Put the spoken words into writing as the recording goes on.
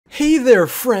Hey there,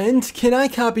 friend! Can I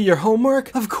copy your homework?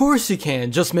 Of course you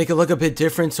can, just make it look a bit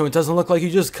different so it doesn't look like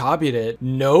you just copied it.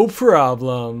 No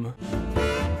problem.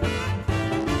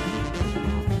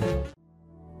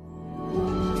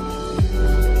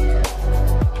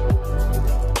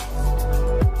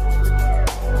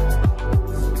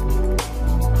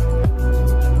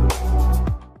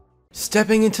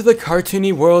 Stepping into the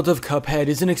cartoony world of Cuphead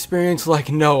is an experience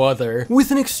like no other. With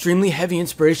an extremely heavy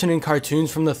inspiration in cartoons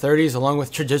from the 30s along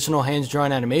with traditional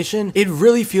hands-drawn animation, it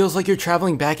really feels like you're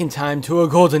traveling back in time to a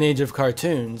golden age of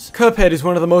cartoons. Cuphead is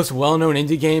one of the most well-known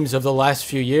indie games of the last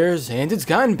few years, and it's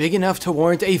gotten big enough to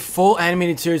warrant a full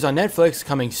animated series on Netflix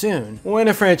coming soon. When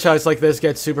a franchise like this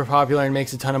gets super popular and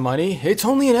makes a ton of money, it's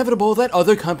only inevitable that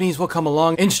other companies will come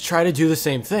along and try to do the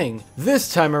same thing.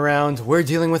 This time around, we're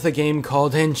dealing with a game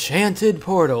called Enchanted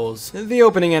Portals. The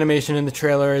opening animation in the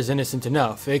trailer is innocent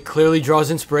enough. It clearly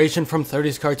draws inspiration from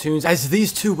 30s cartoons as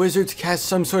these two wizards cast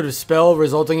some sort of spell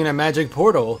resulting in a magic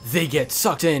portal. They get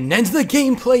sucked in and the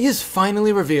gameplay is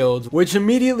finally revealed, which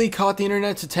immediately caught the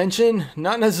internet's attention,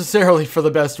 not necessarily for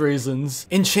the best reasons.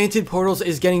 Enchanted Portals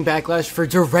is getting backlash for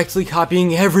directly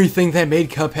copying everything that made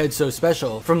Cuphead so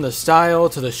special. From the style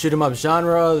to the shoot 'em up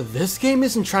genre, this game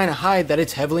isn't trying to hide that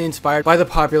it's heavily inspired by the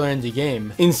popular indie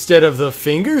game. Instead of the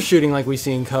finger shooting like we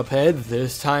see in Cuphead,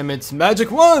 this time it's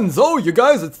magic wands! Oh, you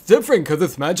guys, it's different because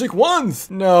it's magic wands!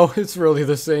 No, it's really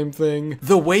the same thing.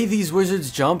 The way these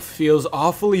wizards jump feels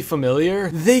awfully familiar.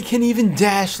 They can even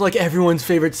dash like everyone's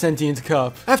favorite sentient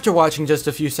cup. After watching just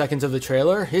a few seconds of the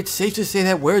trailer, it's safe to say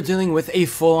that we're dealing with a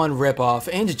full-on ripoff,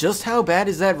 and just how bad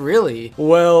is that really?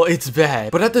 Well, it's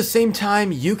bad, but at the same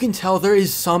time, you can tell there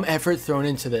is some effort thrown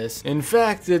into this. In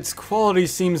fact, its quality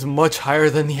seems much higher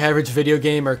than the average video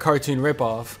game or cartoon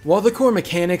ripoff. While the core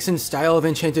mechanics and style of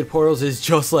Enchanted Portals is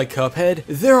just like Cuphead,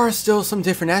 there are still some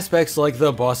different aspects like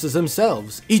the bosses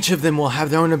themselves. Each of them will have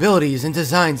their own abilities and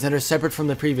designs that are separate from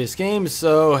the previous games,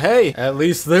 so hey, at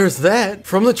least there's that.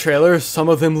 From the trailer, some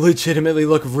of them legitimately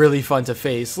look really fun to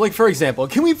face. Like for example,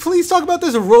 can we please talk about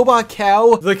this robot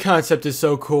cow? The concept is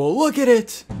so cool, look at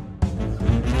it!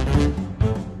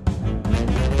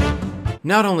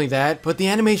 Not only that, but the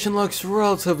animation looks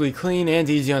relatively clean and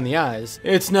easy on the eyes.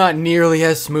 It's not nearly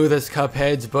as smooth as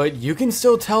Cuphead's, but you can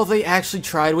still tell they actually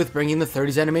tried with bringing the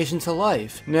 30s animation to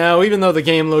life. Now, even though the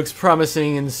game looks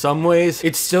promising in some ways,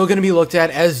 it's still going to be looked at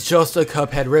as just a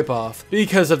Cuphead ripoff.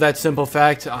 Because of that simple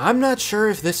fact, I'm not sure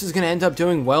if this is going to end up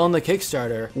doing well on the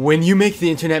Kickstarter. When you make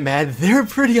the internet mad, they're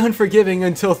pretty unforgiving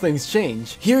until things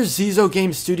change. Here's Zizo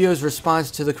Game Studios' response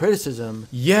to the criticism.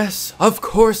 Yes, of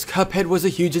course Cuphead was a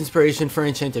huge inspiration for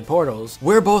Enchanted Portals.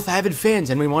 We're both avid fans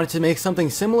and we wanted to make something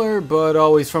similar, but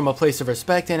always from a place of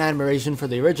respect and admiration for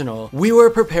the original. We were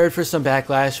prepared for some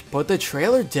backlash, but the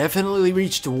trailer definitely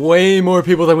reached way more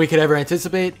people than we could ever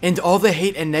anticipate, and all the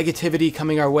hate and negativity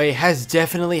coming our way has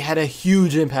definitely had a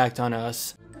huge impact on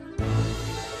us.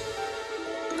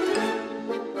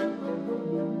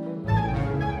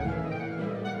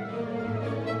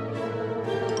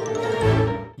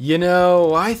 You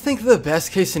know, I think the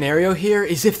best case scenario here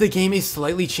is if the game is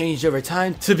slightly changed over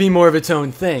time to be more of its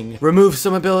own thing. Remove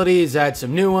some abilities, add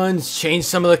some new ones, change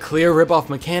some of the clear rip-off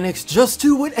mechanics, just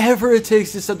do whatever it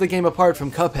takes to set the game apart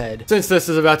from Cuphead. Since this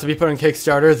is about to be put on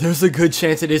Kickstarter, there's a good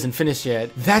chance it isn't finished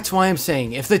yet. That's why I'm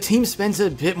saying, if the team spends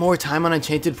a bit more time on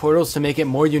Enchanted Portals to make it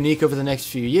more unique over the next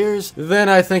few years, then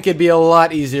I think it'd be a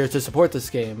lot easier to support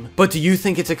this game. But do you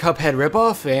think it's a Cuphead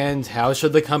ripoff, and how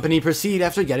should the company proceed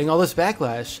after getting all this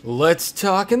backlash? Let's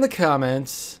talk in the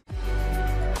comments.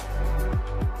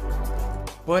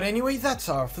 But anyway, that's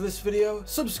all for this video.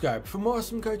 Subscribe for more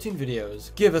awesome cartoon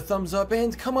videos. Give a thumbs up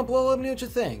and comment below, let me know what you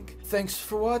think. Thanks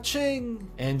for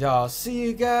watching, and I'll see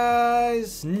you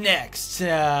guys next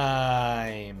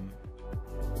time.